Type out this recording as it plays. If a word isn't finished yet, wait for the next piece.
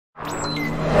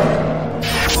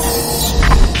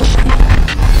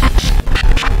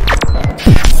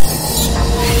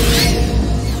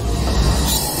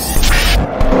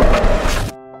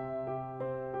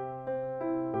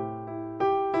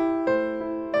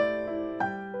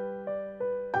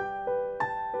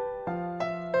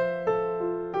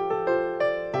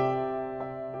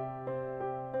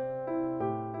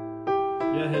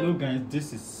Hello guys,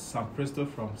 this is Sam Presto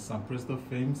from Sam Presto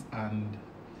Films, and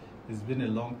it's been a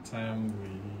long time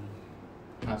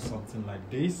we had something like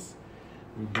this.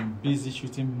 We've been busy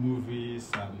shooting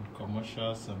movies and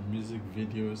commercials and music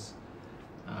videos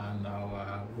and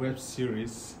our web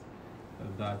series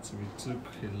that we took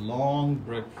a long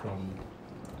break from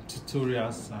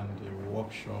tutorials and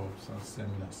workshops and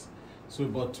seminars.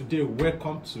 But today,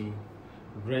 welcome to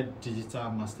Red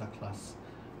Digital Masterclass,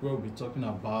 where we'll be talking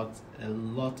about a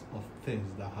lot of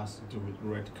things that has to do with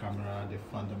Red Camera, the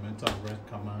fundamental of Red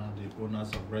Camera, the owners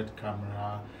of Red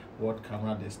Camera, what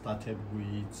camera they started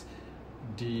with,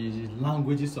 the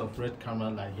languages of Red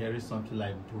Camera, like here is something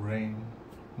like brain,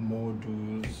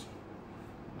 modules,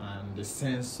 and the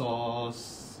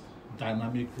sensors,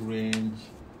 dynamic range,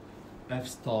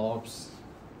 f-stops,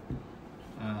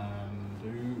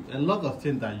 and a lot of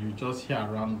things that you just hear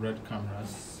around Red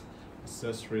Cameras,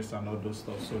 accessories and all those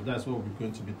stuff. So that's what we're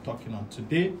going to be talking on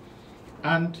today,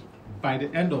 and by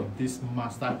the end of this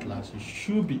master class you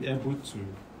should be able to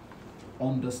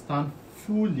understand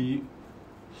fully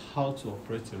how to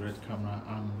operate a Red Camera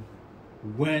and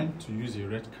when to use a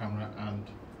Red Camera, and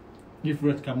if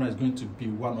Red Camera is going to be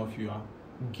one of your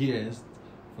gears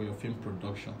for your film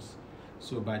productions.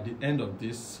 So by the end of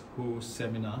this whole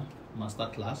seminar master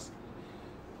class,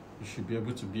 you should be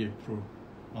able to be a pro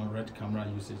on Red Camera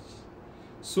usage.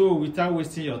 So without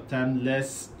wasting your time,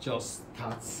 let's just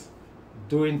start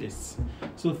doing this.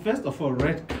 So first of all,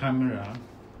 Red Camera.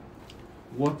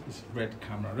 What is Red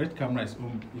Camera? Red Camera is a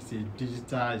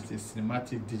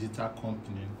cinematic digital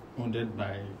company owned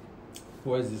by,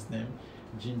 what is his name?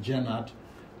 Jim Jennard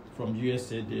from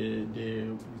USA.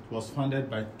 It was founded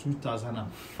by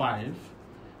 2005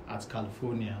 at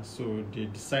California. So they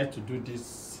decided to do these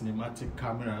cinematic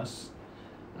cameras,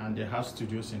 and they have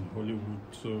studios in Hollywood.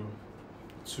 So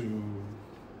to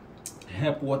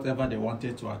help whatever they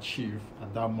wanted to achieve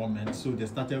at that moment. So they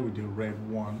started with the Red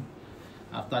One.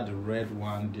 After the Red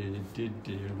One, they did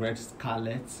the Red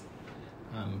Scarlet,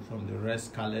 and from the Red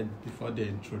Scarlet, before they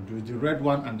introduced the Red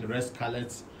One, and the Red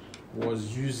Scarlet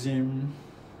was using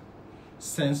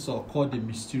sensor called the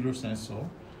Mysterio sensor.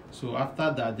 So after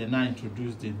that, they now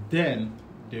introduced it. Then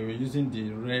they were using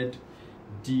the Red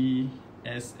DSMC.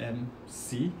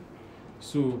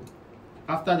 So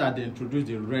after that, they introduced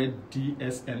the Red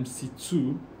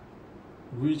DSMC2,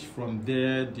 which from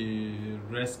there the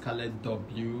Red Scarlet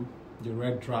W, the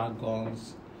Red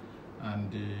Dragons,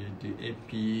 and the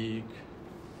Epic,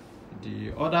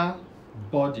 the other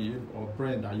body or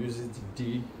brand that uses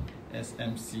the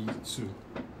DSMC2.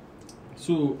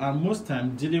 So and most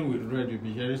time dealing with Red, you'll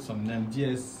be hearing some name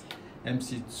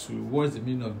DSMC2. What is the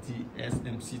meaning of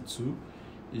DSMC2?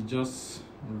 It's just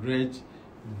Red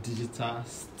Digital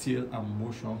Still and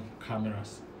Motion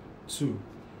Cameras 2.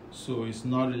 So it's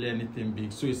not really anything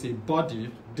big. So it's a body.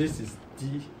 This is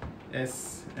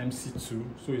DSMC2.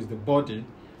 So it's the body,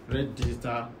 Red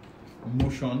Digital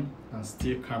Motion and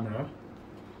Still Camera.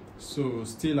 So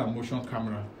still and motion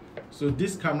camera. So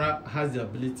this camera has the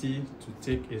ability to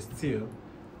take a still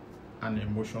and a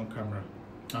motion camera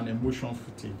and a motion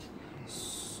footage,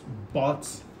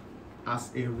 but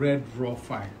as a red raw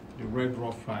file. The red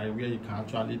raw file where you can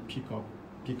actually pick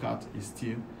out a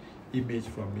still image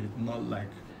from it, not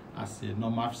like as a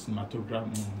normal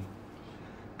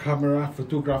camera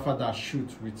photographer that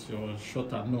shoots with your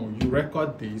shutter. No, you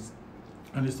record this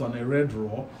and it's on a red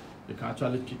raw. You can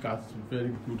actually pick out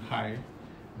very good high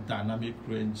dynamic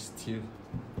range still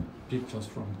pictures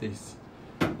from this.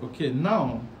 Okay,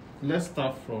 now let's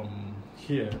start from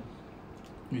here.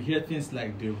 You hear things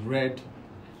like the Red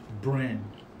Brain.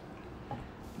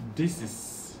 This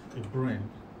is a brain.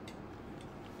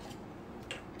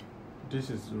 This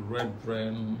is the Red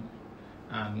Brain.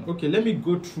 And okay, let me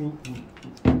go through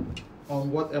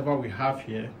on whatever we have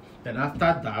here. Then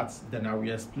after that, then I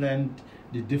will explain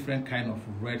the different kind of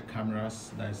Red cameras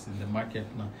that is in the market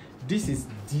now. This is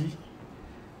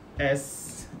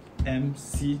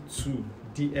DSMC2.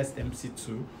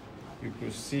 DSMC2. You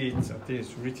could see it. I think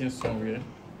it's written somewhere.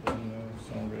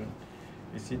 Somewhere.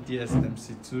 You see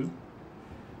DSMC2.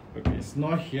 Okay, it's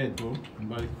not here though.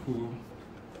 Very cool.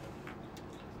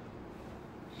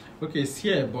 Okay, it's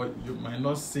here, but you might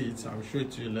not see it. I'll show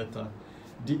it to you later.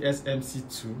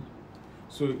 DSMC2.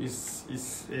 So it's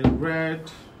a red.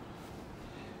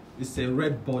 It's a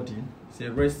red body. It's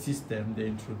a red system they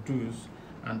introduced,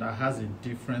 and that has a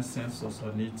different sensors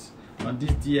on it. On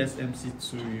this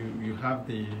DSMC2, you have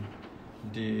the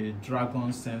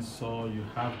Dragon sensor. You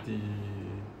have the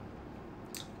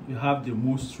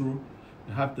Monstro.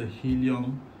 You have the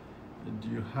Helium.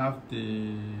 You have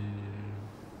the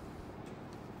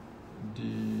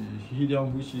the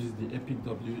helium, which is the Epic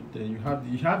W. Then you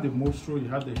have the Monstro, you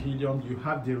have the helium, you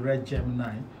have the Red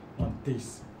Gemini on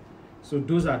this. So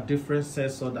those are different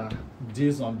sensors that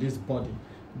deals on this body.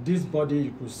 This body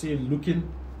you could see looking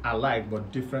alike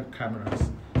but different cameras.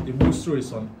 The Monstro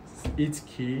is on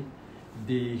 8K,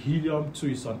 the helium 2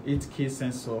 is on 8K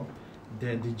sensor,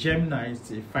 then the Gemini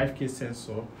is a 5K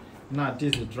sensor. Now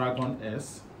this is the Dragon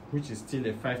S, which is still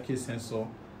a 5K sensor,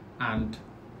 and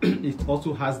it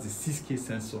also has the 6K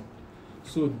sensor.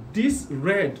 So this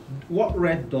red, what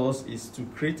red does is to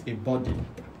create a body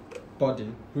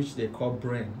which they call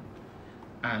brain,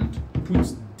 and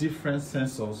puts different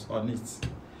sensors on it.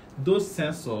 Those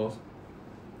sensors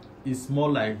is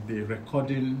more like the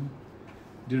recording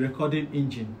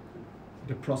engine,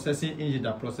 the processing engine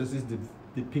that processes the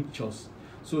pictures.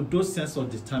 So those sensors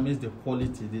determines the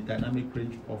quality, the dynamic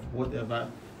range of whatever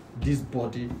this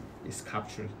body is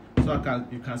capturing. So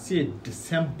you can see the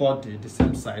same body, the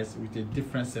same size with a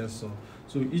different sensor.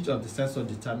 So each of the sensor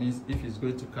determines if it's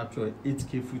going to capture a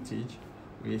 8K footage,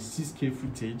 or a 6K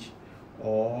footage,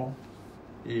 or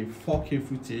a 4K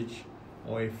footage,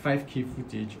 or a 5K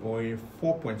footage, or a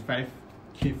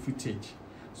 4.5K footage.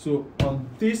 So on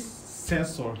this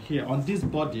sensor here, on this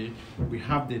body, we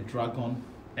have the Dragon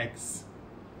X.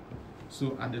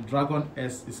 So, and the Dragon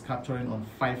S is capturing on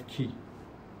 5K.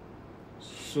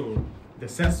 So the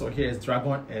sensor here is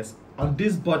Dragon S on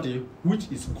this body,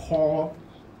 which is called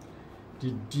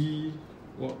the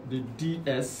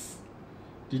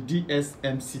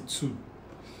DSMC2.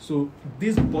 So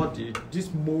this body,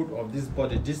 this mode of this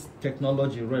body, this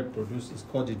technology Red produced is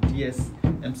called the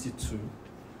DSMC2.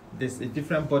 There's a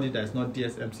different body that is not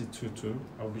DSMC2 too.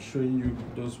 I'll be showing you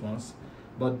those ones.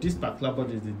 But this particular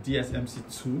body is the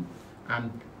DSMC2.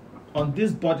 And on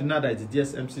this body now that is the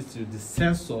DSMC2, the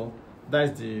sensor,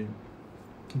 that is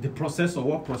the processor,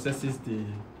 what processes the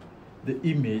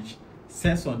image,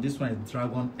 sensor on this one is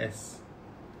Dragon S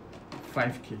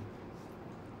 5K.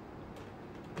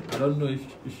 I don't know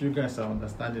if you guys are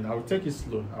understanding. I will take it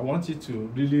slow. I want you to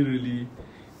really,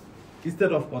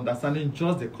 instead of understanding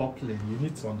just the coupling, you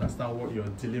need to understand what you're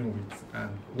dealing with and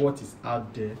what is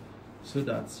out there, so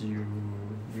that you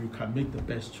can make the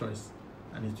best choice.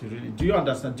 And it will really, do you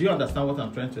understand what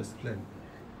I'm trying to explain?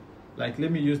 Like,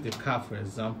 let me use the car for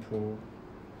example.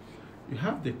 You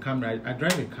have the Camry. I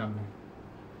drive a Camry.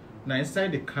 Now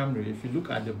inside the Camry, if you look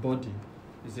at the body,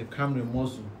 it's a Camry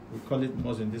muzzle. We call it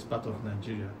muzzle in this part of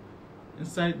Nigeria.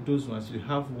 Inside those ones, you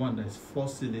have one that is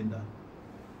 4-cylinder.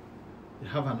 You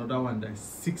have another one that is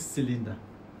 6-cylinder.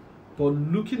 But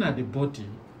looking at the body,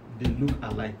 they look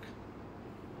alike.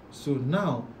 So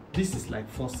now this is like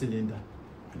 4-cylinder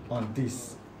on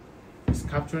this. It's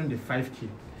capturing the 5K.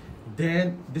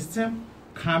 Then the same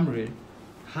Camry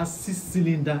has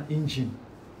 6-cylinder engine.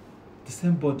 The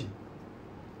same body,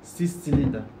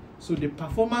 6-cylinder. So the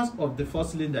performance of the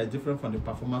 4-cylinder is different from the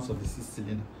performance of the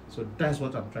 6-cylinder. So that's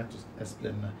what I'm trying to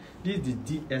explain now. This is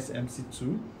the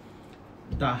DSMC2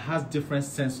 that has different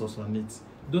sensors on it.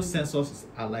 Those sensors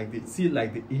are like the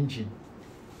engine,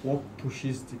 what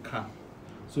pushes the car.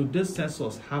 So those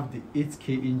sensors have the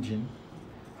 8K engine,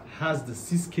 has the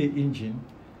 6K engine,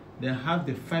 then have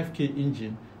the 5K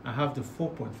engine, and have the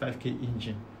 4.5K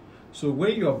engine. So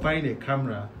when you're buying a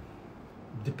camera,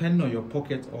 depending on your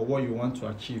pocket or what you want to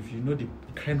achieve, you know the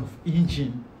kind of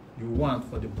engine you want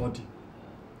for the body.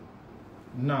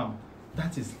 Now,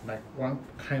 that is like one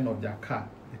kind of their car,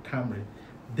 the Camry.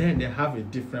 Then they have a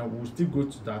different, we'll still go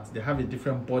to that, they have a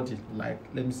different body, like,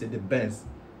 let me say the Benz,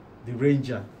 the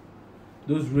Ranger.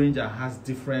 Those Ranger has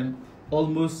different,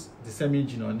 almost the same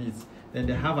engine on it. Then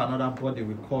they have another body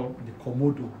we call the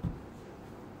Komodo.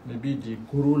 Maybe the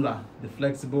Corolla, the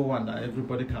flexible one that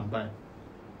everybody can buy.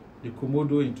 The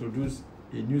Komodo introduced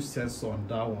a new sensor on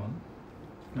that one,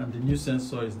 and the new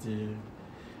sensor is the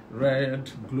Red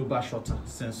Global Shutter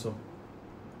sensor.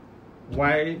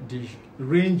 Why the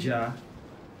Ranger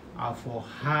are for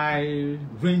high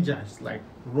Rangers, like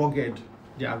rugged,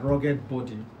 they are rugged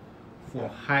body for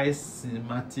high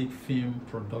cinematic film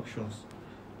productions.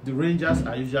 The Rangers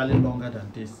are usually longer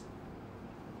than this.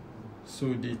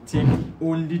 So they take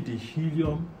only the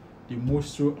helium, the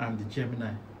Monstro, and the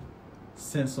Gemini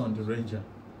sensor on the Ranger.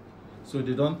 So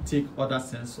they don't take other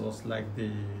sensors like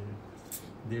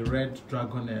the Red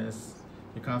Dragon S.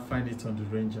 You can't find it on the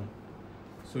Ranger.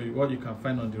 So what you can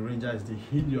find on the Ranger is the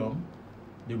helium,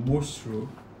 the Monstro,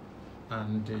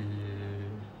 and the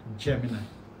Gemini.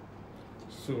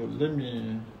 So let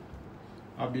me,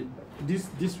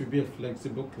 this will be a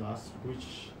flexible class,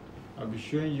 which I'll be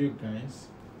showing you guys.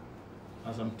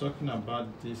 As I'm talking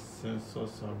about these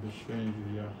sensors, I'll be showing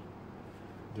you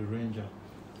the Ranger.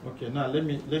 Okay, now let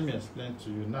me explain to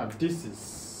you. Now this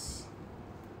is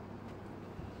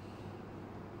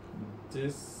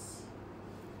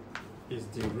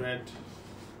the red.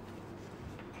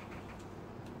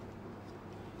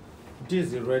 This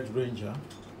is the Red Ranger.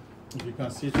 If you can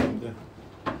see it from there.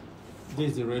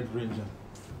 This is the Red Ranger.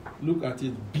 Look at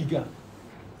it, bigger,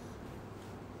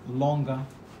 longer,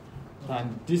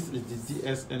 and this is the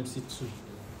DSMC2,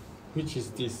 which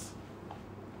is this.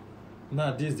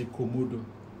 Now this is the Komodo.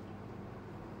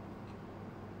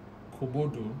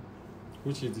 Komodo,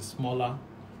 which is the smaller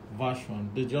version.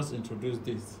 They just introduced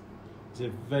this. It's a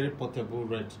very portable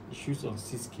red. It shoots on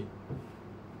 6K.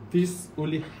 This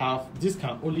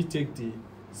can only take the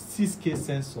 6K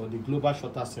sensor, the global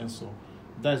shutter sensor.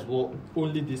 That's what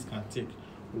only this can take.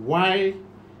 Why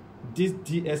this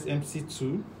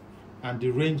DSMC2 and the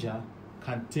Ranger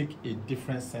can take a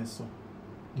different sensor,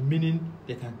 meaning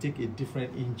they can take a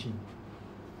different engine.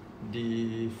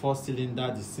 The 4-cylinder,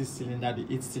 the 6-cylinder, the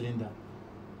 8-cylinder.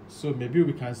 So maybe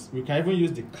we can even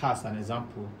use the car as an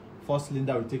example.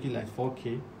 4-cylinder will take it like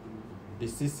 4K. The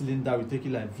 6-cylinder will take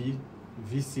it like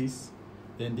V6.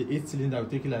 Then the 8-cylinder will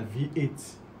take it like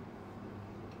V8.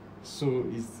 So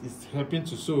it's helping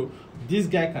to. So this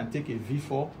guy can take a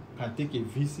V4, can take a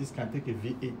V6, can take a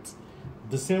V8.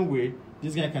 The same way,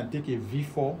 this guy can take a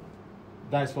V4,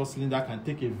 that is 4-cylinder, can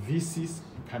take a V6,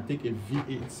 can take a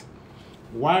V8.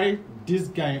 Why this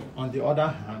guy, on the other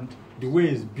hand, the way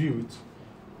it's built,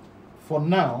 for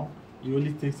now, it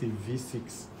only takes a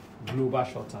V6 global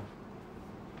shutter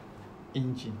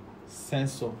engine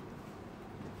sensor.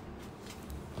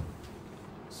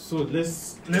 So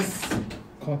let's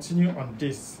continue on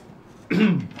this.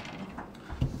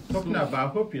 Talking about, I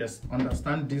hope you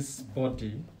understand this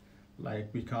body.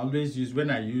 Like we can always use, when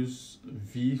I use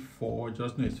V4,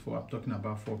 just know it's 4, I'm talking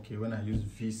about 4K. When I use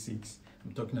V6,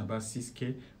 I'm talking about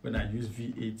 6K. When I use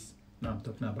V8, now I'm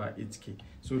talking about 8K.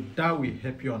 So that will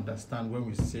help you understand when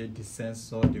we say the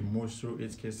sensor, the Monstro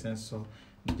 8K sensor,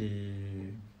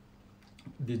 the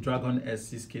Dragon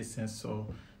S 6K sensor,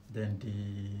 then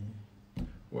the,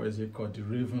 what is it called, the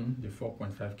Raven, the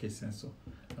 4.5K sensor,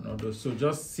 and all those. So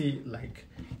just see, like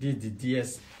this, the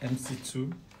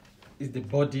DSMC2 is the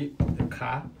body of the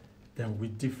car, then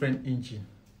with different engine.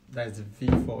 That is the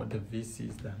V4, the V6,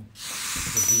 then the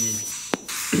V8.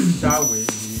 That way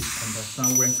we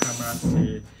understand when cameras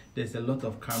say there's a lot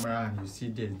of camera and you see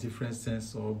there's different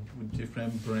sensor with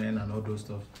different brain and all those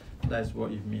stuff. That's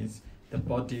what it means. The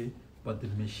body, but the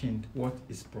machine, what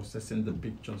is processing the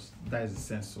pictures, that is the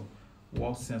sensor.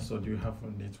 What sensor do you have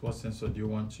on it? What sensor do you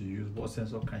want to use? What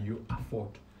sensor can you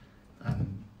afford?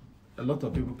 And a lot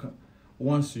of people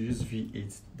wants to use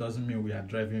V8. Doesn't mean we are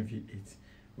driving V8.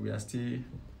 We are still,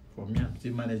 for me, I'm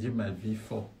still managing my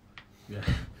V4.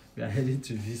 We are heading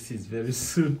to V6 very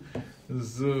soon.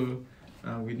 So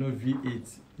we know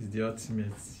V8 is the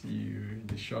ultimate.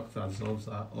 The shock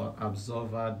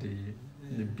absorber,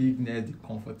 the bigness, the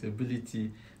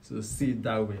comfortability. So see it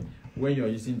that way. When you're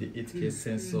using the 8K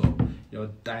sensor, your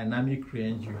dynamic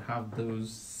range, you have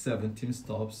those 17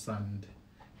 stops, and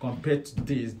compared to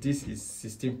this is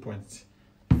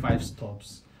 16.5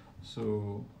 stops.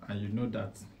 So, and you know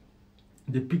that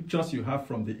the pictures you have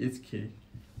from the 8K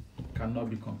cannot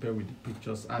be compared with the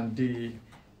pictures, and the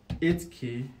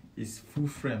 8K is full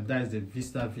frame. That is the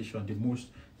Vista Vision,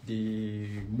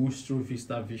 the Monstro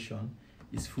Vista Vision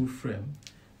is full frame,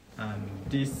 and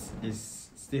this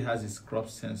still has its crop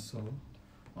sensor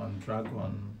on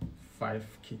Dragon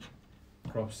 5K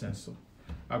crop sensor.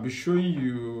 I'll be showing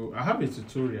you, I have a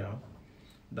tutorial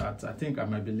that I think I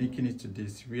might be linking it to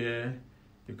this, where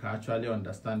you can actually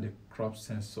understand the crop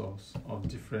sensors of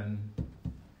different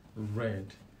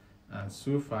red. And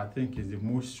so far, I think it's the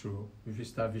Monstro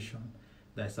Vista Vision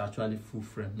that is actually full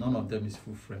frame. None of them is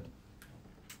full frame.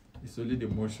 It's only the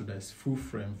Monstro that is full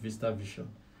frame Vista Vision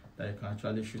that you can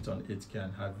actually shoot on 8K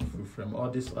and have full frame. All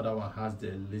this other one has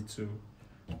the little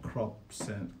crop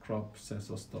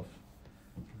sensor stuff.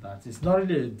 That is not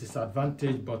really a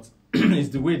disadvantage, but it's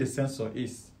the way the sensor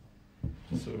is.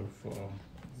 So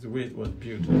it's the way it was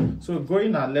built. So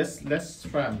going on, let's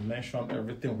try and mention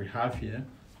everything we have here.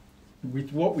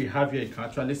 With what we have here, you can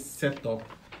actually set up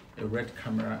a red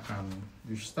camera and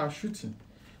you start shooting.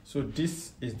 So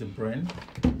this is the brain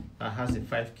that has a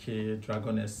 5K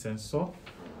Dragon S sensor,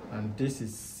 and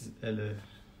this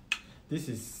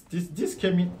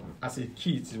came in as a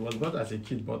kit. It was bought as a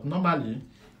kit, but normally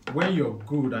when you're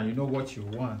good and you know what you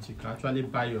want, you can actually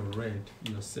buy your red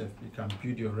yourself. You can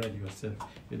build your red yourself.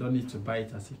 You don't need to buy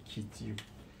it as a kit. You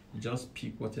just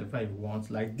pick whatever you want.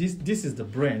 Like this is the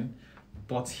brain,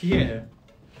 but here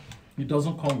it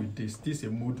doesn't come with this. This is a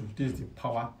module. This is the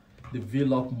power the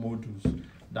V-Lock modules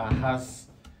that has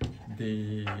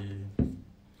the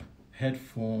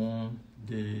headphone,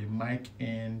 the mic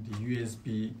in, the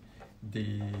USB,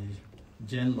 the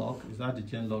gen lock. Is that the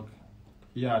gen lock?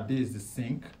 Yeah, this is the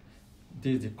sync,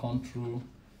 this is the control,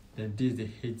 then this is the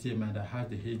HDMI that has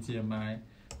the HDMI,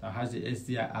 that has the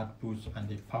SDI output and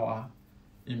the power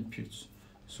input.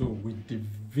 So with the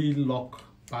V-Lock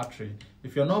battery,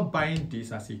 if you're not buying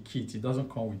this as a kit, it doesn't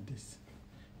come with this.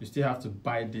 You still have to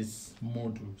buy this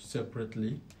module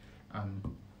separately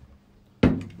and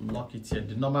lock it here.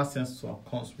 The normal sensor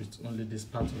comes with only this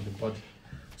part of the body.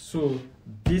 So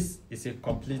this is a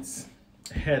complete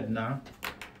head now,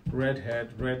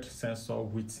 red sensor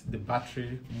with the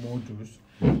battery modules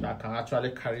that can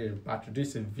actually carry a battery. This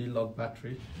is a V-Lock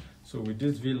battery. So with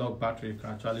this V-Lock battery, you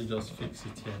can actually just fix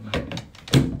it here now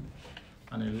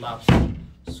and it lasts.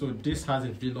 So this has a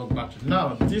V-Lock battery.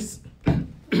 Now this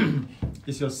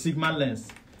is your Sigma lens.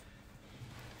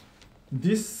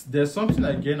 There's something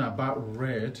again about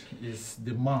red is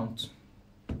the mount.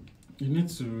 You need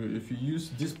to, if you use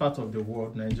this part of the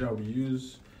world, Nigeria, we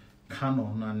use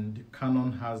Canon, and the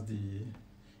Canon has the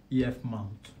EF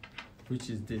mount, which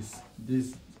is this.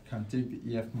 This can take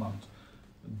the EF mount.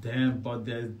 Then, but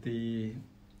there's the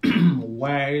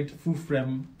wide full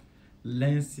frame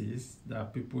lenses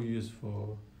that people use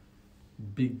for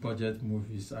big budget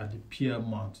movies are the PL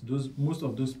mount. Most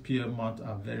of those PL mount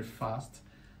are very fast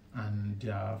and they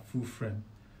are full frame.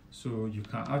 So you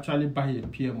can actually buy a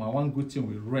PL mount. One good thing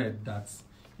with red that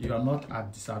you are not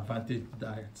at disadvantage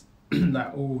that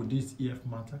like, oh, this EF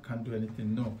mount, I can't do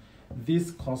anything. No,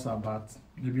 this costs about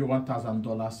maybe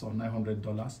 $1,000 or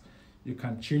 $900. You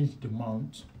can change the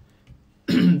mount.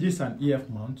 This is an EF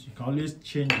mount. You can always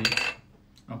change it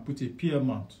and put a PL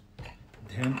mount.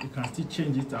 Then you can still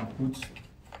change it and put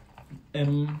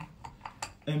M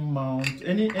mount,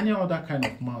 any other kind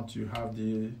of mount. You have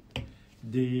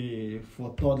the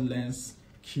for third lens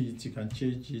kit, you can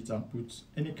change it and put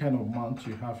any kind of mount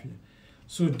you have here.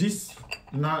 So this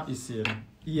now is an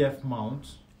EF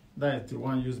mount. That is the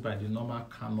one used by the normal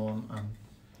Canon and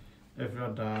every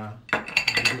other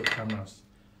video cameras.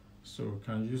 So you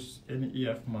can use any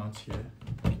EF mount here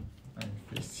and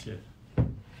fix here.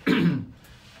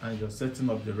 And your setting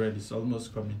of the red is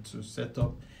almost coming to set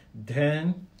up.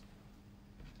 Then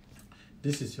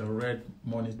this is your red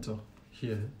monitor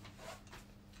here.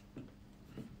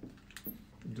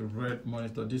 The red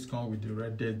monitor, this comes with the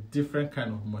red. There's different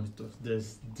kind of monitors.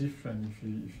 There's different,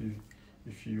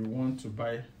 if you want to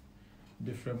buy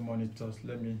different monitors,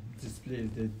 let me display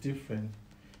it. They're different.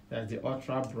 There's the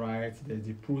ultra bright, there's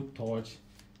the Pro Touch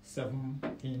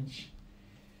 7-inch,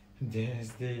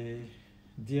 there's the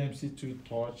DMC2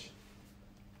 Touch.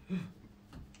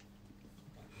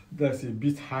 That's a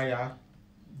bit higher.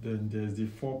 Then there's the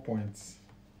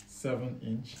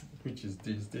 4.7-inch, which is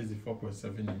this. There's the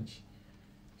 4.7-inch.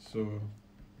 So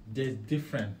there's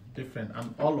different,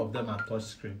 and all of them are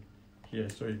touchscreen here.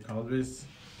 So you can always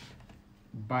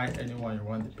buy any one you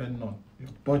want depending on your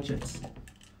budget,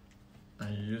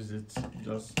 and you use it.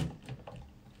 Just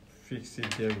fix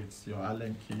it there with your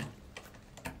Allen key.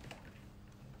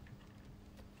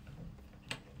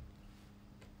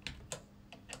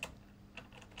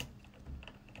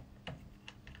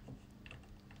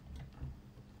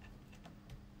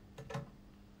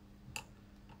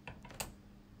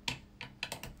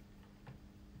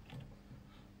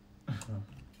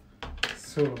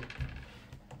 So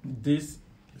this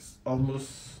is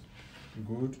almost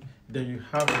good. Then you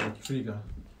have the trigger.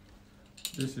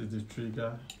 This is the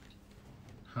trigger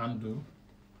handle.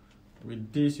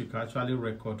 With this you can actually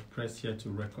record. Press here to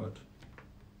record.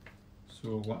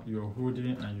 So what you're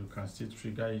holding, and you can still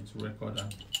trigger it to record,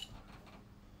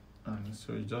 and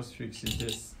so you just fix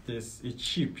it. There's a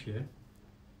chip here.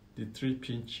 The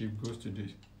 3-pin chip goes to the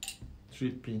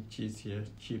 3-pin chips here,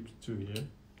 chip 2 here.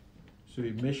 So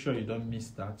you make sure you don't miss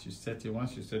that. You set it.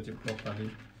 Once you set it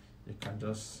properly, you can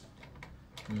just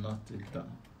knot it down.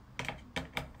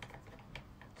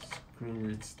 Screw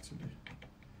it to the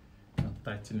and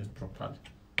tighten it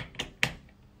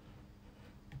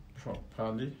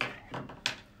properly.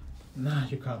 Now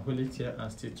you can hold it here and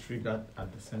still trigger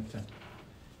at the same time.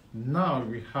 Now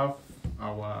we have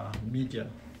our media,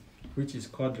 which is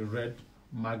called the Red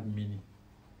Mag Mini.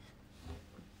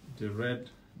 The Red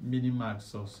Mini Mag,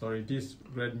 so sorry, this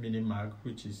Red Mini Mag,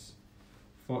 which is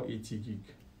 480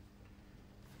 gig.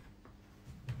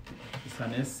 It's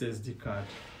an SSD card,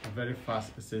 a very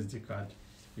fast SSD card.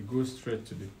 It goes straight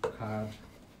to the card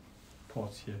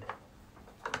port here.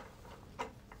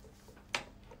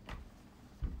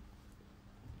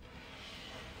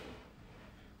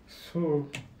 So,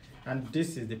 and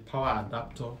this is the power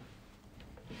adapter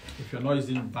If you're not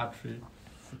using battery,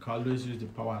 you can always use the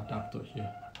power adapter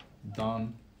here.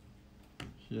 Down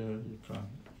here, you can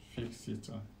fix it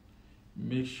and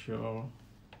make sure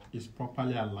it's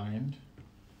properly aligned.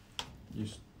 You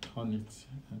turn it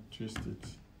and twist it.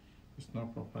 It's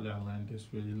not properly aligned this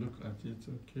way. You look at it,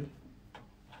 okay?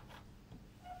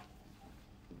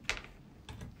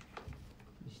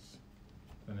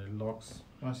 Then it locks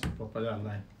once it's properly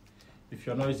aligned. If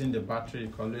you're not using the battery, you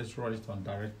can always run it on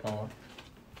direct power.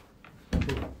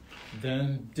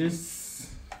 Then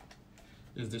this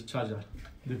is the charger,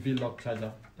 the V-Lock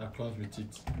charger that comes with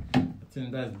it. I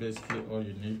think that's basically all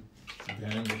you need.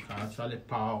 Then you can actually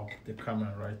power the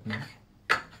camera right now.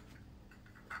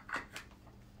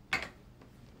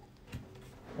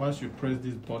 Once you press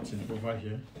this button over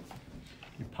here,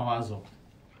 it powers up.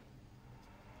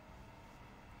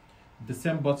 The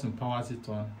same button powers it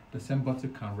on. The same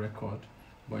button can record,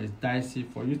 but it's dicey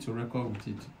for you to record with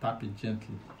it. Tap it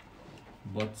gently,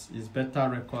 but it's better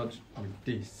record with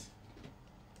this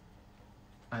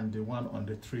and the one on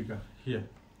the trigger here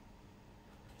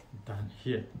than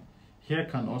here. Here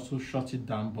can also shut it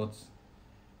down, but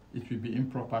it will be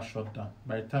improper shutdown.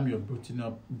 By the time you're booting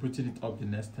it up the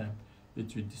next time,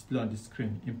 it will display on the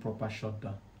screen improper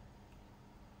shutdown.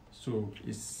 So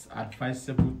it's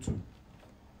advisable to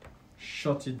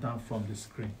shut it down from the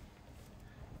screen,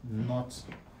 not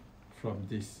from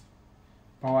this.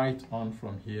 Power it on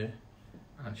from here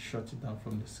and shut it down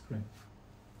from the screen.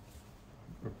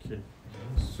 Okay,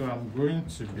 so I'm going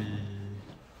to be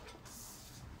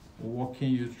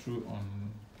walking you through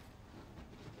on,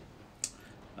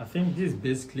 I think this is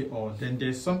basically all. Then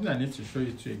there's something I need to show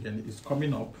you too again. It's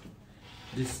coming up.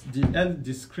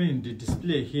 The screen, the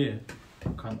display here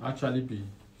can actually be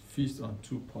fixed on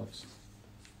 2 ports.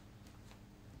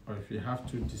 Or if you have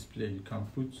 2 display, you can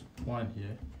put one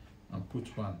here and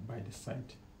put one by the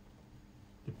side.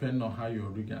 Depending on how you're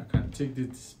rigging, I can take this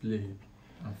display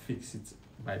and fix it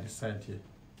by the side here.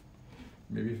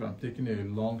 Maybe if I'm taking a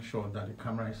long shot that the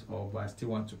camera is off, but I still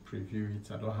want to preview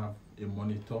it, I don't have a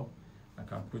monitor, I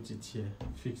can put it here,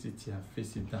 fix it here,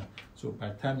 face it down. So by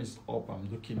the time it's up, I'm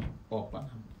looking up and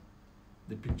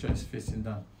the picture is facing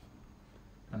down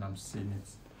and I'm seeing it.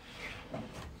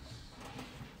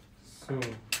 So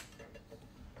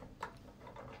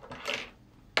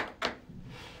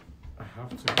I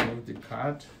have to remove the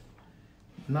card.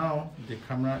 Now the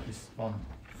camera is on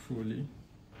fully.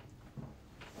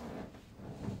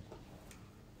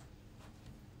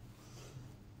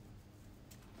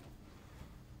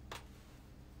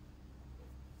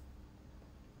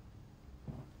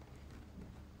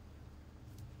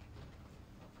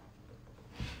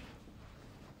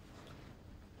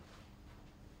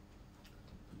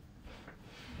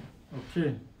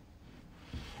 Okay,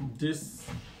 this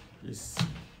is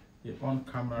the on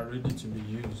camera ready to be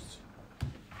used,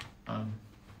 and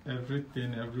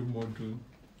everything, every module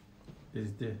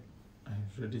is there and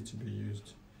it's ready to be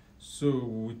used. So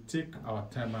we'll take our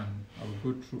time and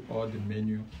I'll go through all the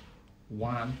menu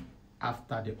one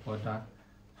after the other,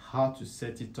 how to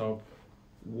set it up,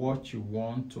 what you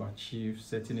want to achieve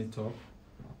setting it up,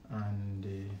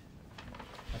 and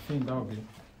I think that will be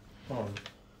all.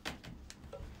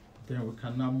 Then we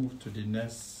can now move to the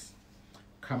next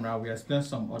camera. We explain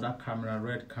some other camera,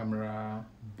 red camera,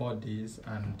 bodies,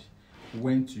 and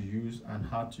when to use and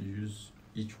how to use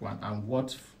each one, and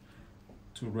what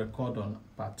to record on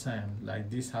per time. Like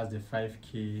this has the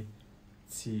 5K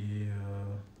till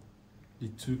the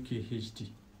 2K HD.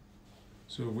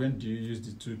 So when do you use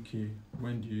the 2K?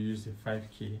 When do you use the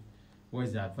 5K? What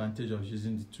is the advantage of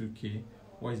using the 2K?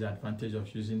 What is the advantage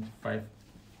of using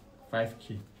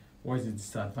 5K? What is the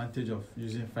disadvantage of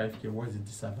using 5K? What is the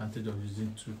disadvantage of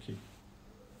using 2K?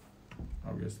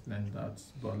 I will explain that,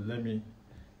 but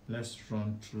let's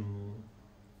run through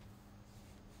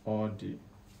all the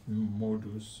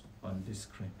modules on this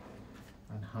screen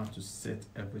and how to set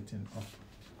everything up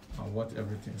and what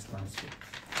everything stands for.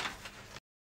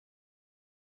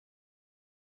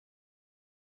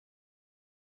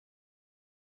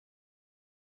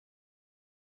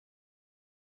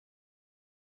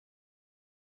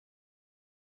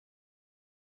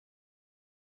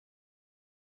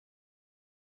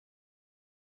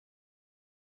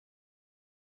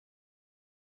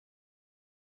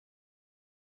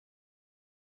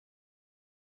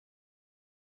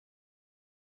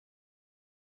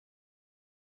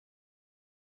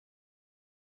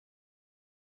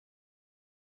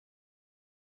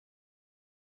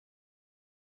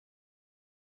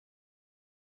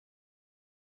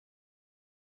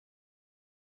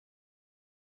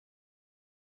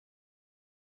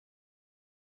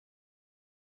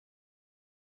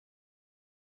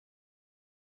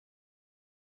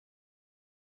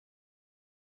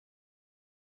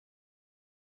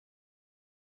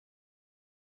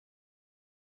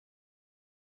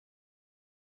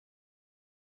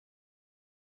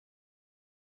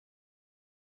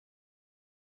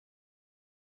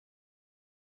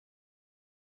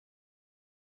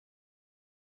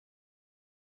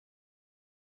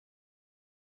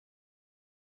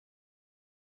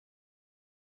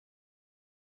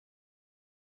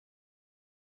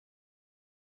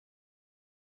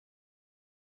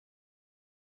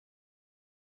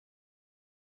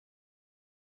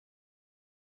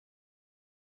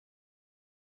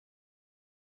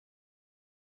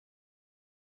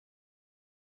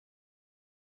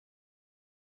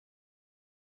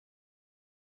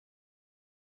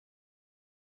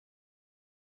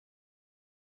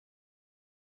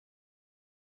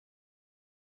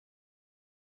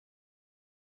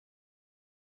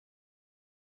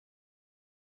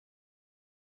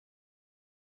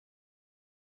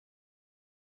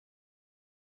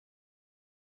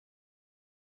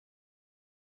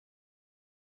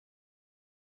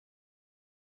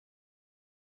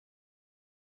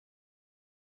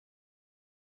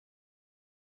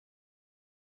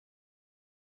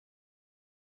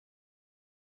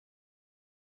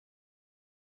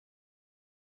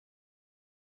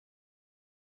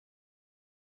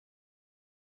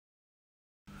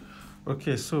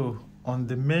 Okay, so on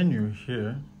the menu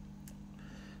here,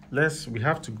 we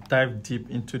have to dive deep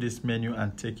into this menu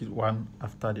and take it one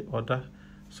after the other.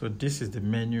 So this is the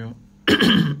menu.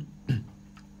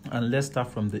 And let's start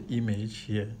from the image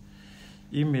here.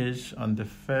 Image, on the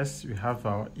first, we have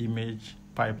our image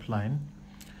pipeline.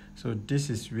 So this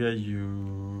is where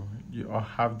you all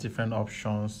have different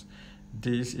options.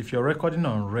 This, if you're recording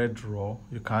on Red Raw,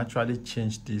 you can actually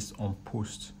change this on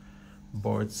post,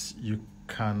 but you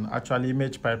can actually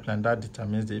image pipeline that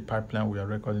determines the pipeline we are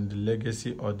recording, the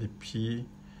legacy or the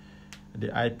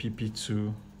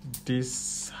IPP2.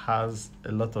 This has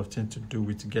a lot of things to do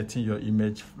with getting your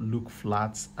image look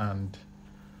flat and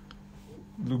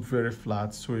look very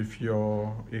flat. So if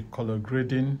you're a color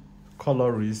grading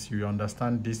colorist, you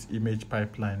understand this image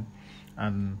pipeline.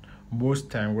 And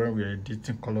most time when we are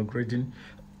editing color grading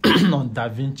on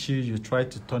DaVinci, you try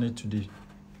to turn it to the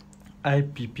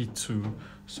IPP2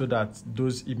 so that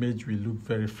those images will look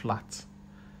very flat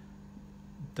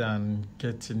than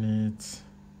getting it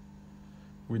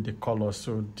with the color.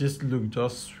 So this look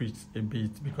just switched a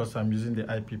bit because I'm using the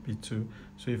IPP2.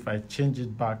 So if I change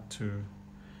it back to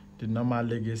the normal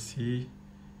legacy,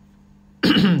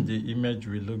 the image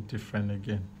will look different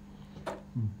again.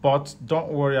 But don't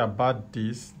worry about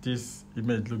this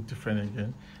image look different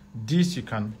again. This you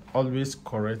can always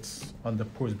correct on the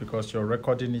post because you're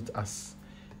recording it as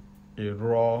a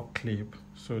raw clip.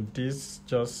 So this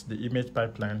just the image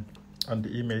pipeline on the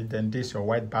image. Then this your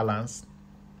white balance.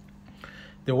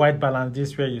 The white balance,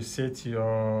 this where you set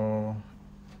your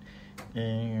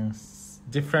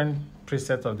different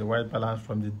preset of the white balance,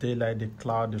 from the daylight, the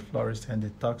cloud, the fluorescent, the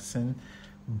toxin.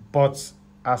 But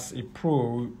as a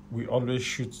pro, we always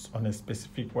shoot on a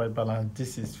specific white balance.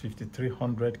 This is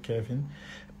 5300 Kelvin.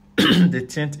 The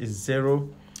tint is 0.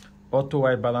 Auto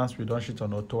white balance, we don't shoot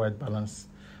on auto white balance.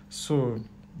 So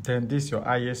then this your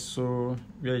ISO,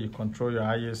 where you control your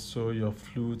ISO, your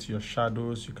flute, your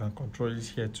shadows. You can control it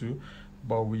here too,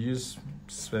 but we use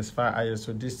specify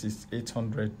ISO. This is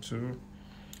 800 too.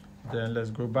 Then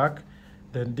let's go back.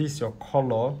 Then this your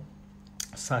color,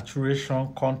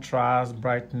 saturation, contrast,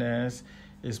 brightness,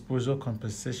 exposure,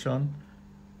 compensation.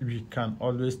 We can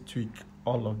always tweak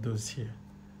all of those here.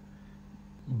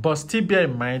 But still bear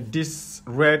in mind, this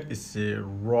red is a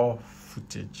raw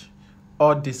footage.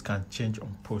 All this can change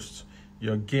on post.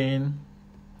 Your gain,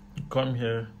 you come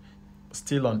here,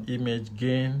 still on image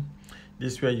gain.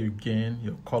 This is where you gain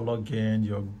your color gain,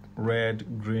 your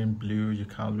red, green, blue. You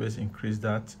can always increase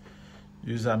that.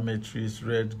 User matrix,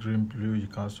 red, green, blue. You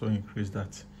can also increase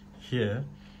that. Here,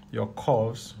 your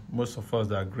curves, most of us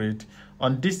that grade.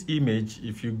 On this image,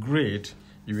 if you grade,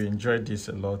 you will enjoy this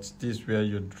a lot. This is where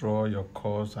you draw your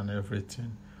curves and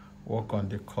everything. Work on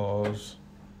the curves,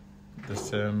 the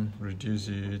same, reduce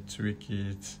it, tweak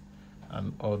it,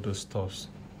 and all those stuffs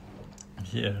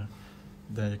here.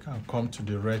 Then you can come to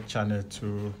the red channel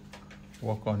to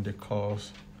work on the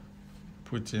curves,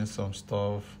 put in some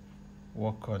stuff,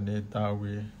 work on it that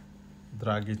way,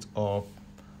 drag it up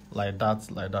like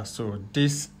that. So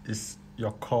this is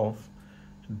your curve.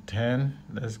 Then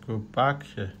let's go back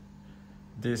here.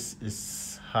 This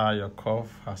is how your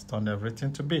curve has turned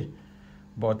everything to be.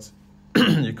 But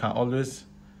you can always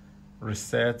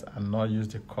reset and not use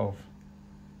the curve.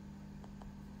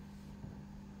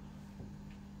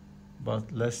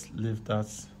 But let's leave that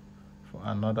for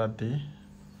another day.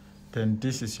 Then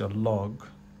this is your log.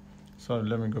 So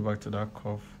let me go back to that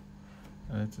curve.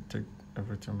 I need to take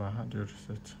everything back. How do you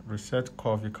reset? Reset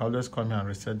curve. You can always come here and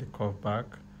reset the curve back,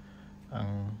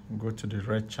 and go to the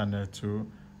red channel too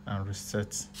and reset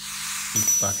it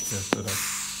back here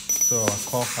so our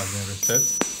curve has been reset.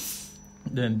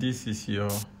 Then this is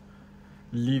your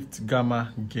lift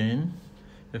gamma gain.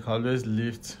 You can always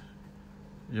lift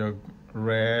your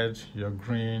red, your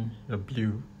green, your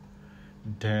blue.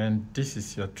 Then this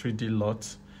is your 3D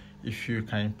LUT. If you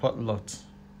can import LUT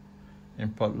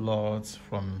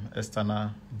from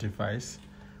external device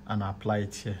and apply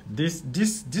it here.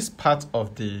 This part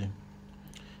of the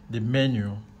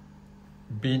menu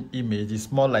being image is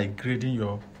more like grading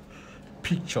your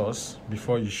pictures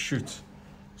before you shoot.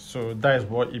 So that is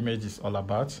what image is all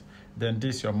about. Then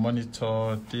this your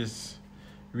monitor, this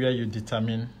where you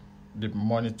determine the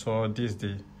monitor. This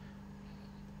the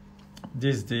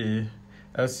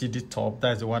LCD top,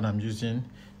 that's the one I'm using.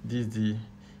 This is the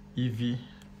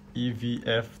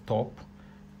EVF top,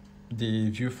 the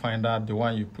viewfinder, the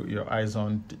one you put your eyes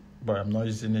on, but I'm not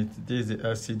using it. This is the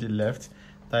LCD left,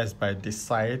 that is by the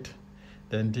side.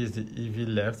 Then this is the EV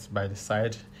left by the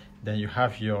side. Then you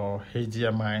have your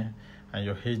HDMI and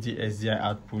your HD SDI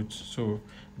output. So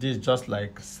this is just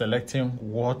like selecting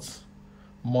what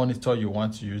monitor you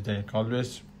want to use, then you can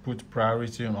always put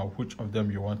priority on which of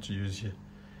them you want to use here.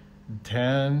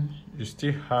 Then you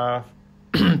still have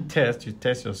test. You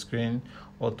test your screen,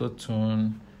 auto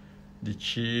tune, the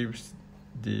chips,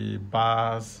 the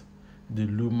bars, the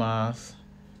lumas.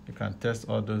 You can test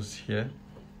all those here.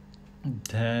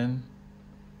 Then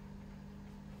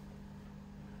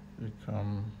you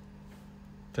can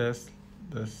test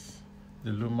this,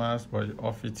 the lumas, but you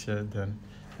off it here. Then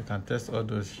you can test all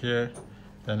those here.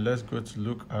 Then let's go to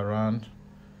look around.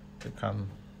 You can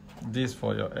this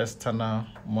for your external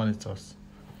monitors.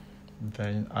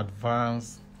 Then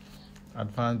advanced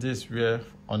this where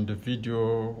on the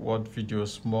video, what video,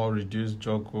 small, reduce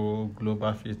joggle,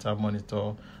 global filter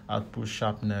monitor, output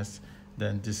sharpness.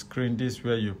 Then the screen, this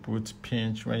where you put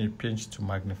pinch, when you pinch to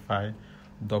magnify,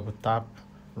 double tap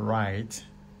right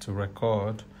to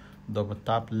record, double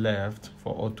tap left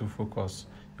for autofocus.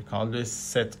 You can always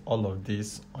set all of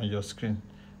this on your screen.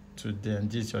 To then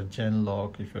this is your gen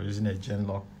lock if you're using a gen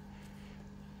lock.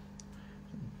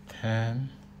 Then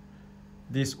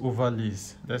these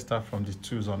overlays, let's start from the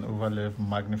tools on overlay.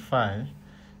 Magnify,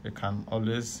 you can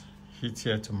always hit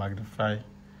here to magnify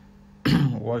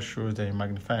what shows, then you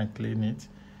magnify and clean it.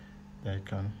 Then you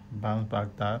can bounce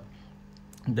back that.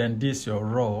 Then this your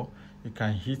raw, you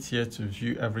can hit here to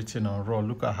view everything on raw.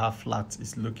 Look at how flat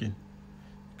it's looking.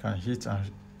 You can hit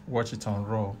and watch it on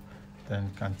raw. Then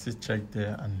you can see check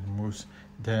there and it moves.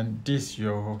 Then this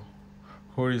your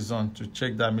horizon to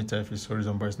check that meter if it's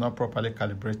horizon, but it's not properly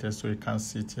calibrated, so you can't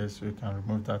see it here, so you can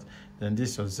remove that. Then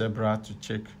this your zebra to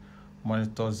check,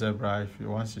 monitor zebra. If you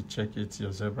want to check it,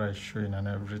 your zebra is showing and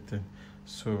everything,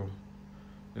 so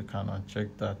you can uncheck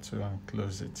that too and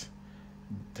close it.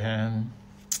 Then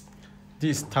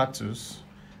this status,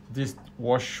 this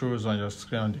what shows on your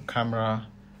screen on the camera,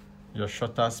 your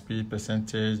shutter speed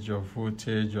percentage, your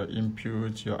voltage, your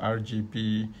input, your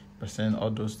RGB percent,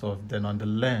 all those stuff. Then on the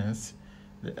lens,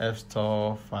 the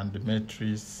f-stop and the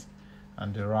matrix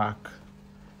and the rack.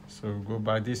 So go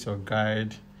back, this your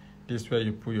guide, this where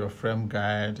you put your frame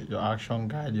guide, your action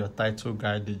guide, your title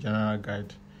guide, the general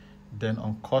guide. Then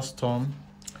on custom,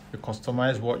 you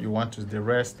customize what you want to the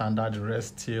rest standard, the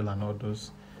rest steel and all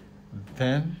those.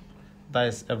 Then that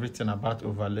is everything about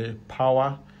overlay.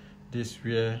 Power, this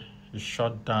where you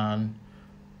shut down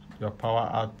your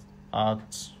power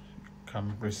out,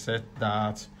 can reset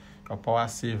that. Your power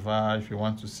saver if you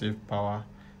want to save power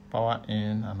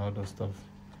in and all those stuff.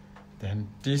 Then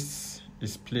this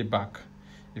is playback.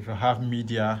 If you have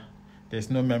media, there's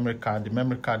no memory card. The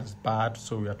memory card is bad,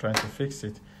 so we are trying to fix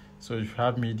it. So if you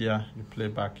have media, you play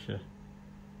back here.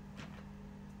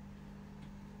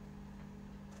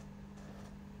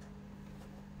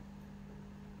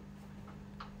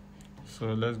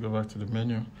 So let's go back to the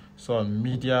menu. So on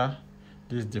media,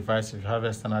 this device, if you have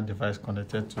external device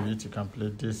connected to it, you can play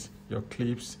this, your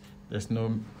clips. There's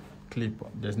no clip,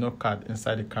 there's no card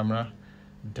inside the camera.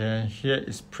 Then here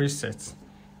is presets.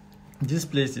 This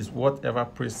place is whatever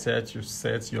preset you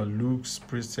set, your looks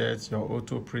presets, your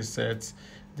auto presets.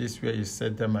 This where you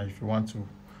set them, and if you want to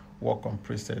work on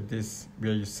preset, this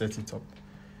where you set it up.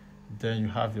 Then you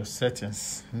have your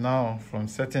settings. Now from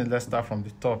settings, let's start from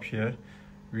the top here.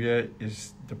 Where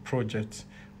is the project?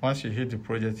 Once you hit the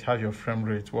project, you have your frame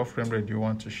rate. What frame rate do you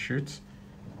want to shoot?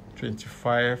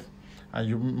 25. And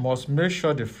you must make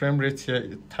sure the frame rate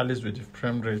here tallies with the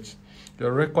frame rate.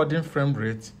 Your recording frame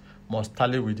rate must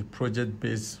tally with the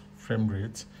project-based frame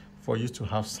rate for you to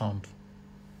have sound.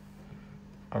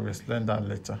 I will explain that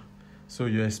later. So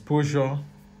your exposure,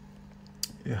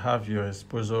 you have your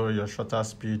exposure, your shutter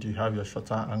speed, you have your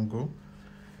shutter angle.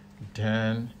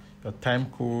 Then your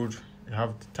time code, you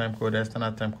have the time code,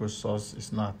 external time code source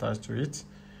is not attached to it.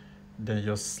 Then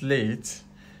your slate.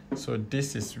 So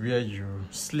this is where you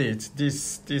slate.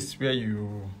 This where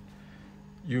you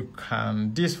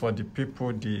can, this for the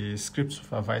people, the script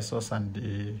supervisors and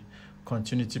the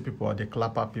continuity people or the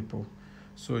clapper people.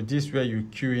 So this where you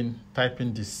queue in, type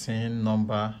in the scene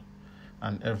number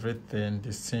and everything,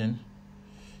 the scene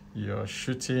you're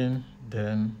shooting,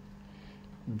 then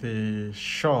the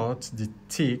shot, the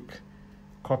tick,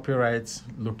 copyright,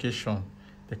 location,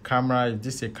 the camera, if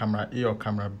this is a camera A or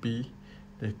camera B,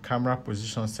 the camera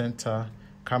position center,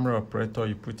 camera operator,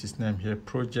 you put his name here,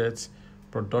 project,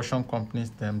 production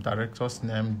company's name, director's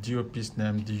name, DOP's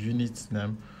name, the unit's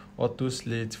name, auto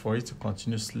slate. For it to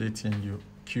continue slating, you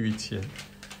queue it here.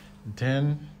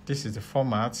 Then this is the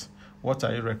format. What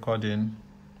are you recording?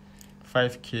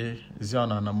 5K, is it on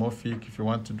anamorphic if you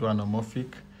want to do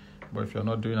anamorphic, but if you're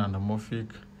not doing anamorphic,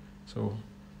 so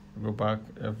go back,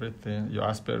 everything, your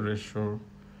aspect ratio,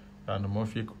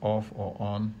 anamorphic off or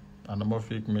on,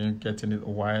 Anamorphic means getting it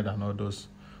wide and all those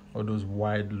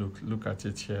wide look at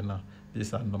it here now.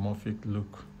 This anamorphic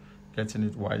look, getting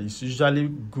it wide. It's usually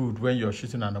good when you're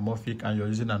shooting anamorphic and you're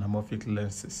using anamorphic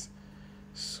lenses.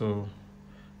 So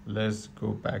let's go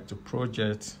back to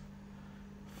project,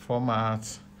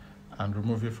 format, and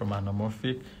remove it from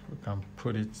anamorphic. We can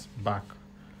put it back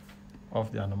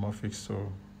off the anamorphic, so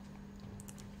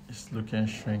it's looking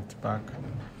shrinked back.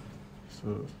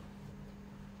 So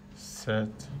set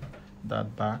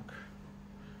that back.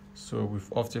 So we've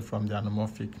offed it from the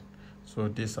anamorphic. So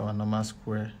this is our normal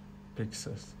square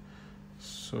pixels.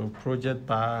 So project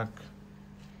back,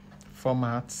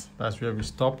 format, that's where we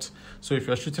stopped. So if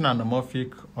you're shooting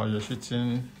anamorphic or you're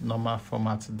shooting normal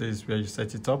format, this is where you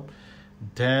set it up.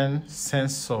 Then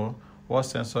sensor, what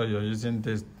sensor you're using,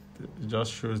 this it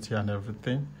just shows here and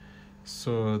everything.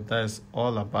 So that's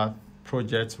all about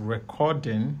project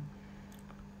recording.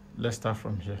 Let's start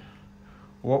from here.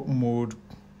 What mode?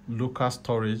 Local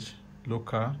storage,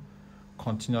 local,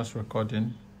 continuous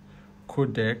recording,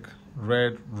 codec,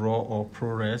 RED, RAW, or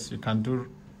ProRes. You can do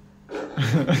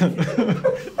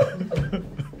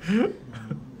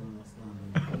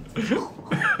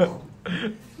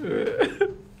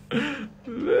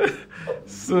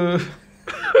so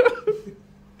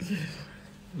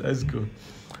let's go.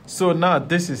 So now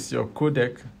this is your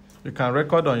codec. You can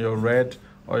record on your RED,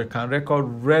 or you can record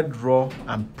RED, RAW,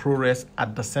 and ProRes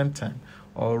at the same time,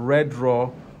 or RED,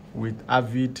 RAW with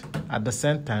Avid at the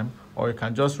same time, or you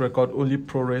can just record only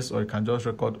ProRes, or you can just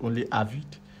record only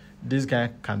Avid. This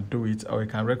guy can do it, or you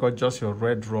can record just your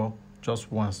RED, RAW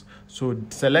just once. So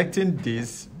selecting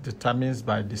this determines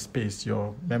by the space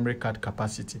your memory card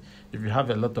capacity. If you have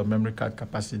a lot of memory card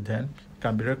capacity, then you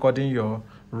can be recording your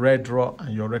RED, RAW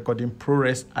and you're recording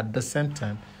ProRes at the same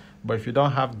time. But if you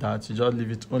don't have that, you just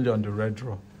leave it only on the RED,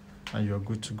 RAW and you're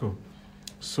good to go.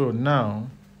 So now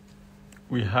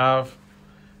we have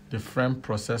the frame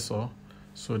processor.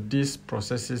 So this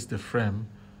processes the frame.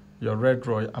 Your RED,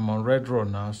 RAW, I'm on RED, RAW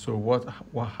now. So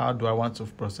how do I want to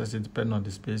process it? Depending on the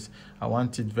space. I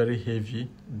want it very heavy,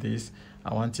 this.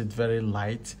 I want it very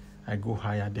light. I go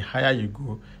higher. The higher you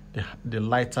go, the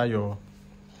lighter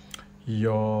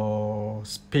your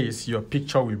space, your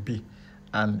picture will be.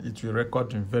 And it will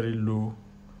record in very low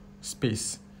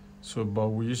space. So, but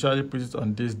we usually put it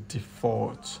on this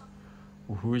default,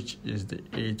 which is the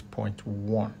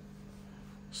 8.1.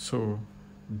 So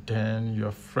then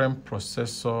your frame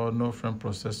processor, no frame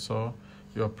processor,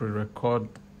 your pre-record,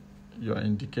 your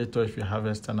indicator, if you have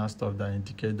external stuff that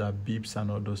indicate that beeps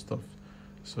and all those stuff.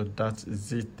 So that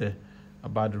is it there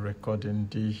about the recording.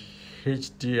 The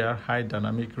HDR, high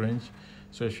dynamic range.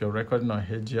 So if you're recording on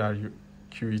HDR, you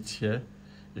cue it here.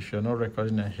 If you're not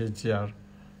recording on HDR,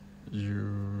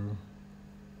 you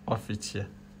off it here.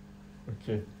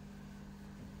 Okay.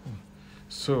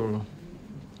 So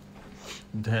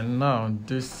then now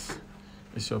this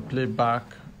is your playback,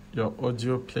 your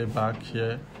audio playback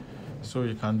here. So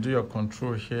you can do your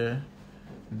control here.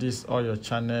 This all your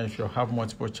channel. If you have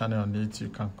multiple channel on it, you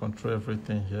can control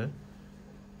everything here.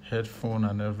 Headphone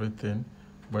and everything.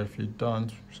 But if you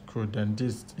don't screw, then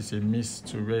this is a mix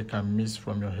to where you can mix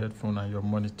from your headphone and your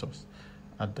monitors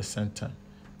at the same time.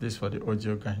 This is for the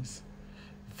audio guys.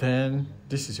 Then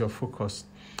this is your focus.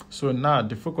 So now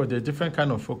the focus, there's different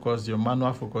kind of focus. Your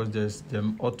manual focus, there's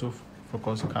the auto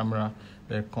focus camera,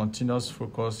 the continuous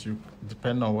focus. You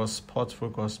depend on what spot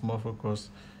focus, small focus,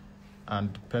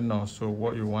 and depend on so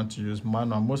what you want to use.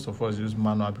 Manual, most of us use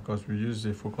manual because we use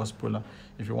the focus puller.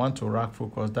 If you want to rack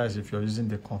focus, that is if you're using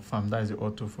the confirm, that is the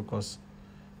auto focus.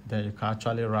 Then you can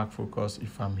actually rack focus.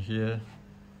 If I'm here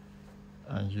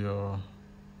and your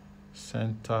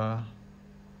center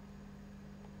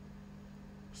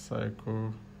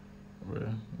cycle,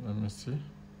 where let me see,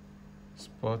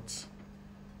 spot,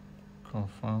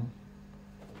 confirm.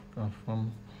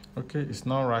 Okay, it's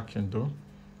not racking though.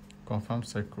 Confirm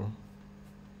cycle,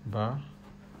 bar,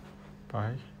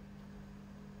 pi,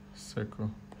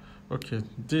 cycle. Okay,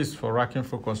 this for racking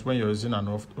focus when you're using an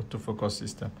autofocus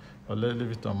system. But let's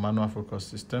leave it on manual focus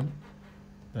system.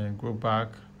 Then go back.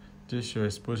 This is your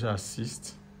exposure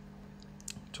assist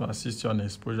to assist you on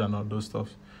exposure and all those stuff.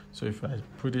 So if I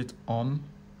put it on,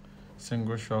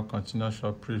 single shot, continuous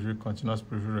shot, preview, continuous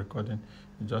preview recording,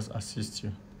 it just assists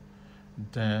you.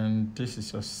 Then this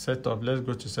is your setup. Let's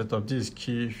go to setup. This is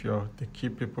key. If you're the key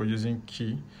people using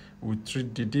key, we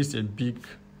treat this a big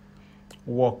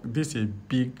work. This is a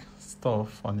big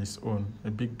stuff on its own,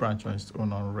 a big branch on its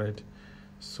own on RED.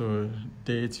 So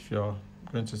date, if you're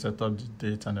going to set up the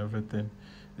date and everything.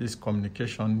 This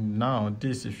communication. Now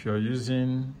this, if you're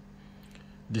using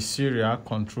the serial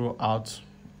control out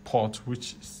port,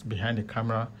 which is behind the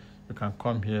camera, you can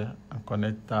come here and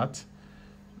connect that.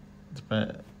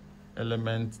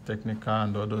 Element, technical,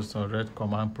 and all those RED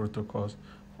command protocols.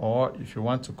 Or if you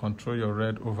want to control your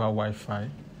RED over Wi-Fi,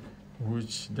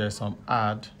 which there's some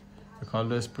ad, you can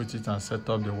always put it and set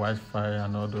up the Wi-Fi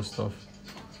and all those stuff.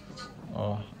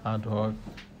 Or ad hoc,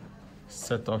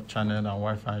 set up channel and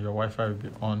Wi-Fi, and your Wi-Fi will be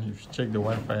on. If you check the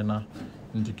Wi-Fi now,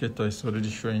 indicator is already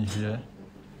showing here.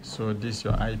 So this is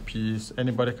your IPs.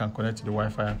 Anybody can connect to the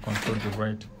Wi-Fi and control the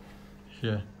RED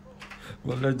here.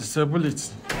 Well, let's disable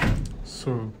it.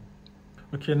 So,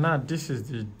 okay, now this is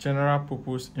the general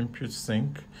purpose input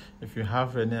sync. If you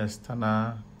have any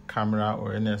external camera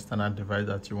or any external device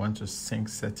that you want to sync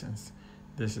settings,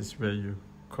 this is where you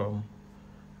come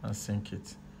and sync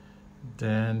it.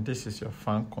 Then this is your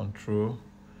fan control.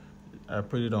 I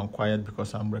put it on quiet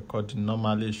because I'm recording.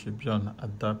 Normally it should be on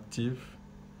adaptive.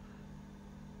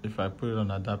 If I put it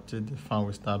on adaptive, the fan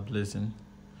will start blazing.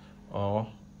 Or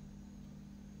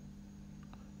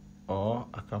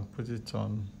I can put it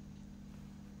on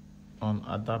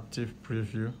adaptive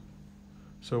preview.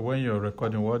 So when you're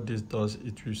recording, what this does,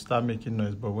 it will start making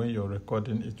noise, but when you're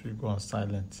recording, it will go on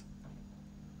silent.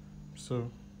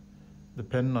 So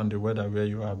depending on the weather where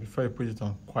you are, before you put it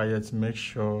on quiet, make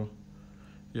sure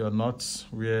you're not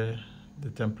where the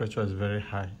temperature is very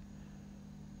high,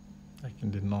 like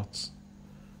in the north.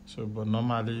 So, but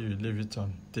normally you leave it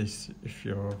on this. If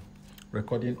you're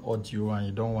recording audio and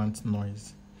you don't want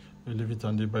noise, you leave it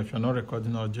on this. But if you're not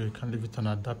recording audio, you can leave it on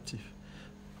adaptive.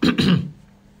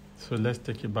 So let's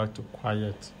take it back to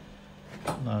quiet.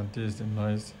 Now this is the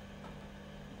noise.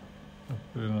 I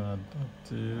put it on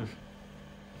adaptive,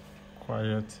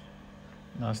 quiet.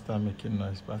 Now start making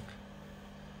noise back.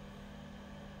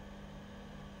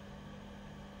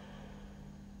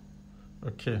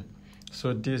 Okay,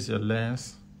 so this is your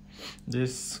lens.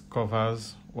 This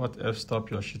covers what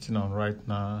f-stop you're shooting on right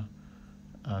now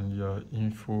and your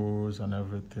infos and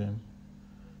everything.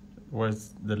 What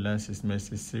the lens is made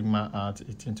is Sigma Art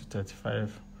 18 to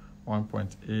 35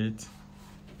 1.8.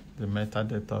 The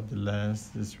metadata of the lens,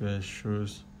 this is where it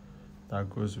shows that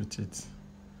goes with it.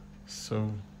 So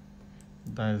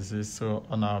that is it. So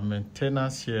on our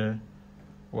maintenance here,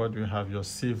 what we have, your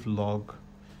save log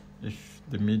if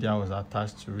the media was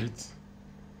attached to it.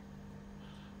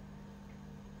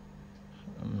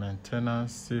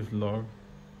 Maintenance, save log.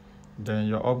 Then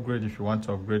your upgrade if you want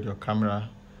to upgrade your camera.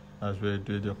 That's where you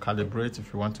do it. Your calibrate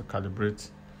if you want to calibrate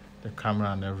the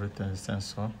camera and everything, the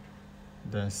sensor.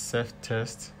 Then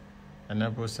self-test,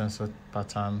 enable sensor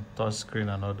pattern, touch screen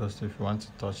and all those. If you want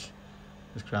to touch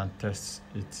the screen and test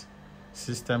it.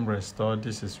 System restore,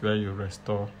 this is where you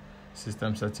restore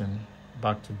system setting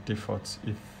back to default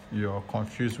if you're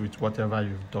confused with whatever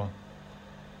you've done.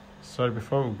 Sorry,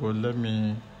 before we go, let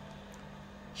me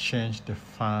change the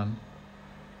fan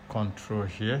control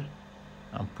here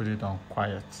and put it on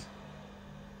quiet.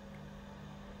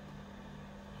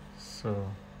 So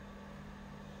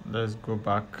let's go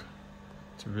back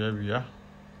to where we are.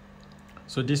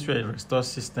 So this way it restores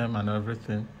system and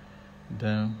everything.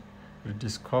 Then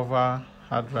rediscover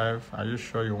hard drive. Are you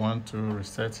sure you want to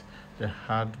reset the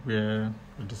hardware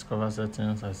rediscover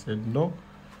settings? I said no.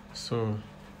 So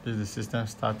this is the system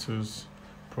status,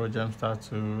 project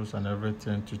status and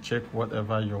everything to check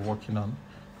whatever you're working on,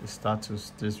 the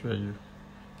status. This where you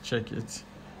check it.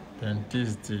 Then this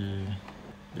is the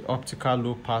optical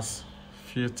low pass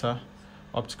filter.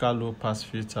 Optical low pass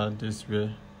filter, this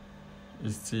way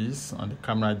it is on the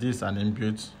camera. This is an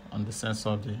inbuilt on the sensor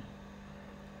of the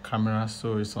camera,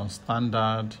 so it's on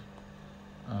standard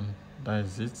and that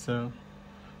is it. So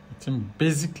I think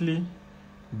basically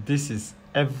this is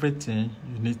everything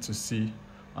you need to see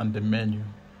on the menu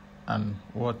and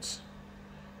what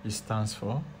it stands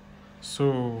for.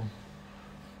 So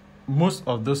most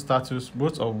of those status,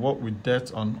 most of what we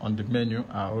did on the menu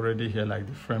are already here, like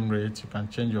the frame rate. You can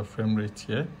change your frame rate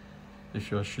here if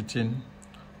you're shooting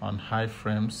on high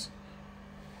frames.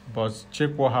 But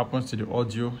check what happens to the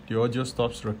audio. The audio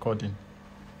stops recording.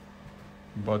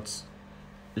 But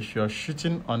if you're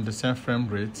shooting on the same frame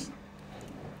rate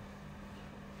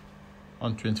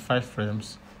on 25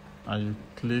 frames and you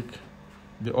click,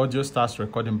 the audio starts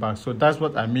recording back. So that's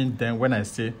what I mean then when I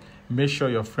say make sure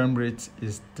your frame rate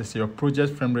is this, your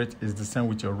project frame rate is the same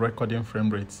with your recording frame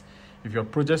rate. If your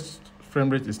project frame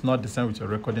rate is not the same with your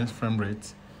recording frame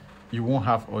rate, you won't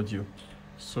have audio.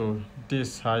 So this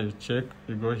is how you check.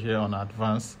 You go here on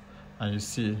advanced and you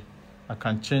see I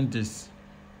can change this.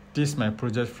 This is my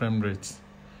project frame rate.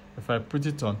 If I put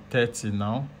it on 30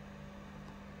 now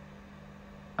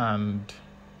and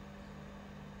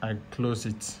I close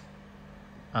it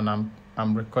and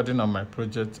I'm recording on my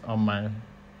project on my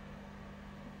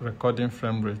recording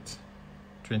frame rate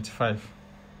 25,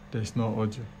 there's no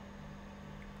audio.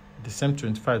 The same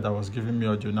 25 that was giving me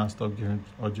audio now stop giving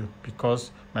audio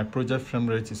because my project frame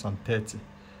rate is on 30.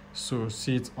 So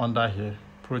see it under here,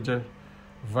 project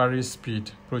vary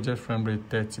speed, project frame rate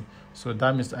 30. So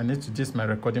that means I need to, this my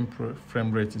recording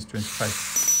frame rate is 25.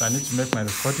 So I need to make my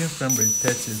recording frame rate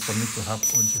 30 for me to have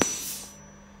audio.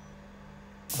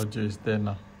 Audio is there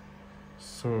now.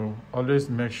 So always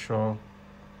make sure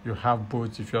you have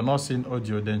both. If you're not seeing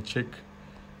audio, then check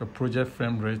your project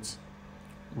frame rate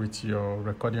with your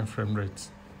recording frame rate.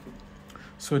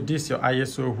 So this is your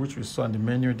ISO, which we saw on the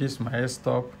menu. This is my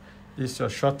f-stop. This is your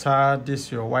shutter. This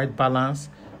is your white balance.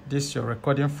 This is your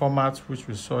recording format, which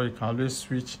we saw. You can always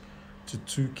switch to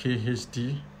 2K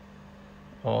HD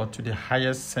or to the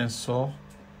highest sensor.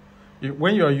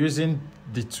 When you're using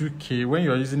the 2K, when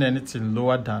you're using anything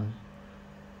lower than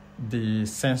the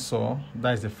sensor,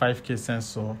 that is the 5K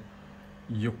sensor,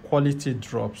 your quality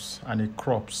drops and it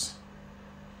crops.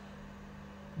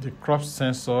 The crop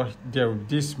sensor there,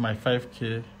 this my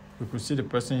 5K, you could see the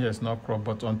person here is not cropped,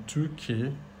 but on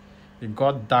 2K it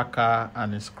got darker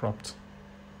and it's cropped.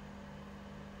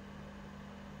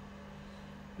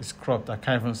 It's cropped, I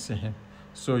can't even see him.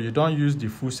 So you don't use the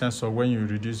full sensor when you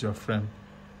reduce your frame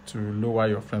to lower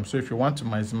your frame. So if you want to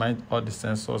maximize all the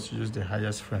sensors, use the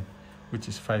highest frame, which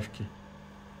is 5K.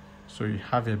 So you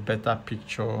have a better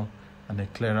picture and a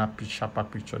clearer, sharper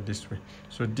picture this way.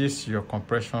 So this is your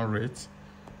compression rate.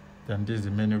 Then this is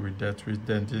the menu we dealt with.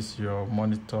 Then this is your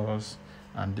monitors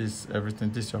and this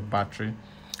everything. This is your battery.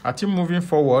 I think moving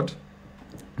forward,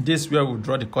 this is where we'll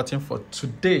draw the curtain for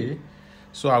today.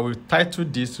 So I will title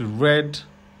this Red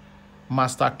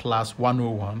Masterclass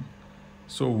 101.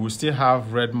 So we'll still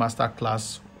have Red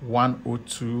Masterclass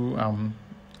 102.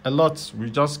 A lot. We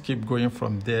just keep going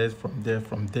from there.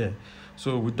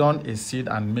 So we don't exceed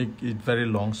and make it very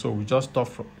long. So we just stop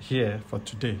from here for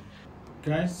today.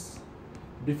 Guys,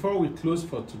 before we close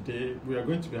for today, we are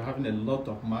going to be having a lot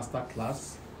of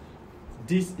masterclass.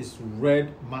 This is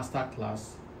Red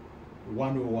Masterclass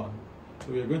 101.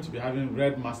 So we are going to be having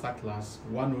Red Masterclass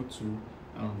 102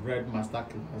 and Red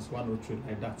Masterclass 103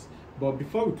 like that. But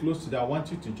before we close today, I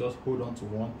want you to just hold on to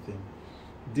one thing.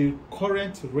 The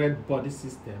current Red body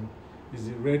system is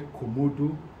the Red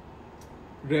Komodo,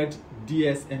 Red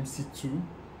DSMC2,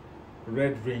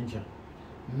 Red Ranger.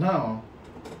 Now,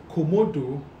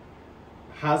 Komodo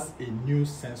has a new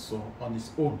sensor on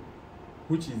its own,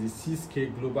 which is the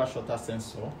 6K global shutter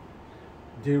sensor.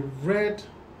 The Red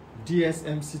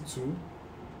DSMC2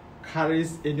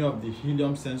 carries any of the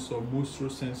helium sensor,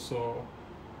 Monstro sensor,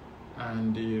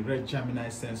 and the Red Gemini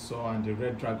sensor and the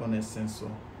Red Dragon S sensor.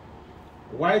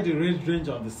 While the Red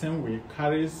Ranger on the same way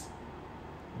carries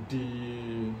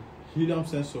the helium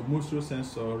sensor, Monstro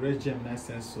sensor, Red Gemini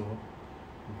sensor,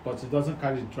 but it doesn't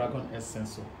carry the Dragon S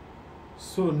sensor.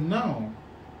 So now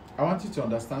I want you to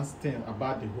understand things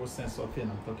about the whole sensor thing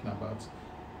I'm talking about.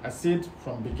 I said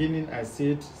from beginning, I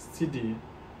said see the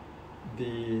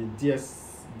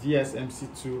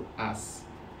DSMC2 as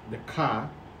the car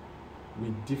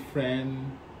with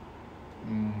different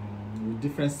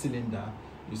cylinder.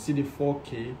 You see the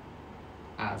 4K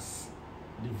as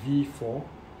the V4,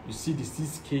 you see the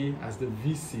 6K as the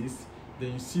V6,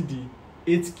 then you see the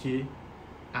 8K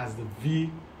as the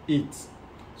V8.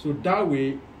 So that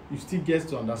way you still get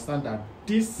to understand that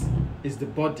this is the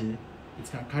body. It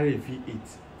can carry a V8, it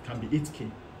can be 8K,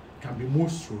 it can be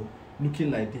Monstro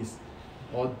looking like this,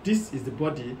 or this is the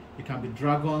body, it can be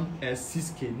Dragon S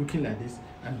 6K looking like this,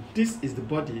 and this is the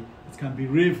body, it can be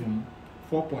Raven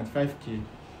 4.5K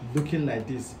looking like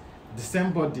this. The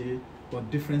same body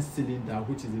but different cylinder,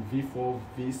 which is the V4,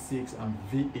 V6 and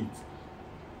V8.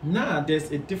 Now there's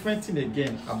a different thing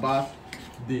again about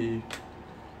the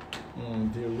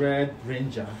Red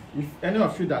Ranger. If any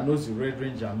of you that knows the Red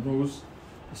Ranger knows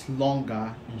it's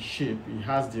longer in shape. It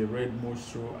has the Red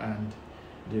Monstro and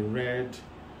the Red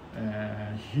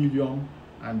Helium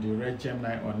and the Red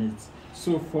Gemini on it.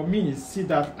 So for me, see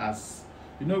that as,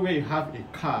 you know, where you have a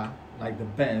car like the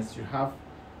Benz, you have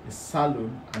a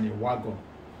saloon and a wagon.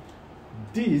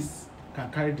 This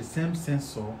can carry the same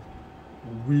sensor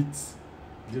with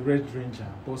the Red Ranger,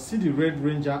 but see the Red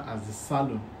Ranger as the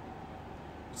saloon,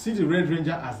 see the Red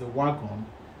Ranger as the wagon,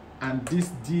 and this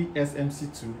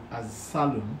DSMC2 as the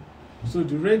saloon. So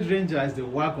the Red Ranger is the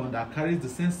wagon that carries the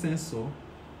same sensor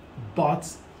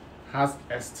but has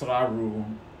extra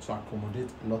room to accommodate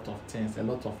a lot of things, a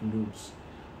lot of loads.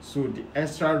 So the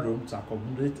extra room to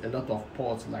accommodate a lot of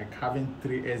ports, like having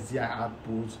 3 SDI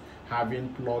outputs, having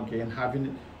plug-in,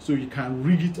 having, so you can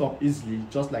rig it up easily,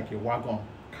 just like a wagon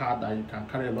car that you can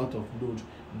carry a lot of load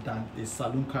that a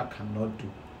saloon car cannot do.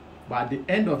 but at the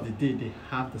end of the day, they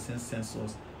have the same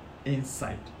sensors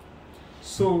inside.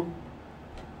 So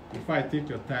before I take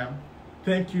your time,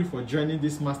 thank you for joining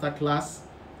this masterclass,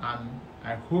 and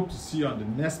I hope to see you on the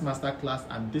next masterclass.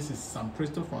 And this is Sam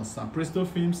Presto from Sam Presto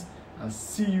Films, and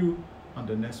see you on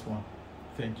the next one.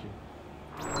 Thank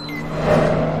you.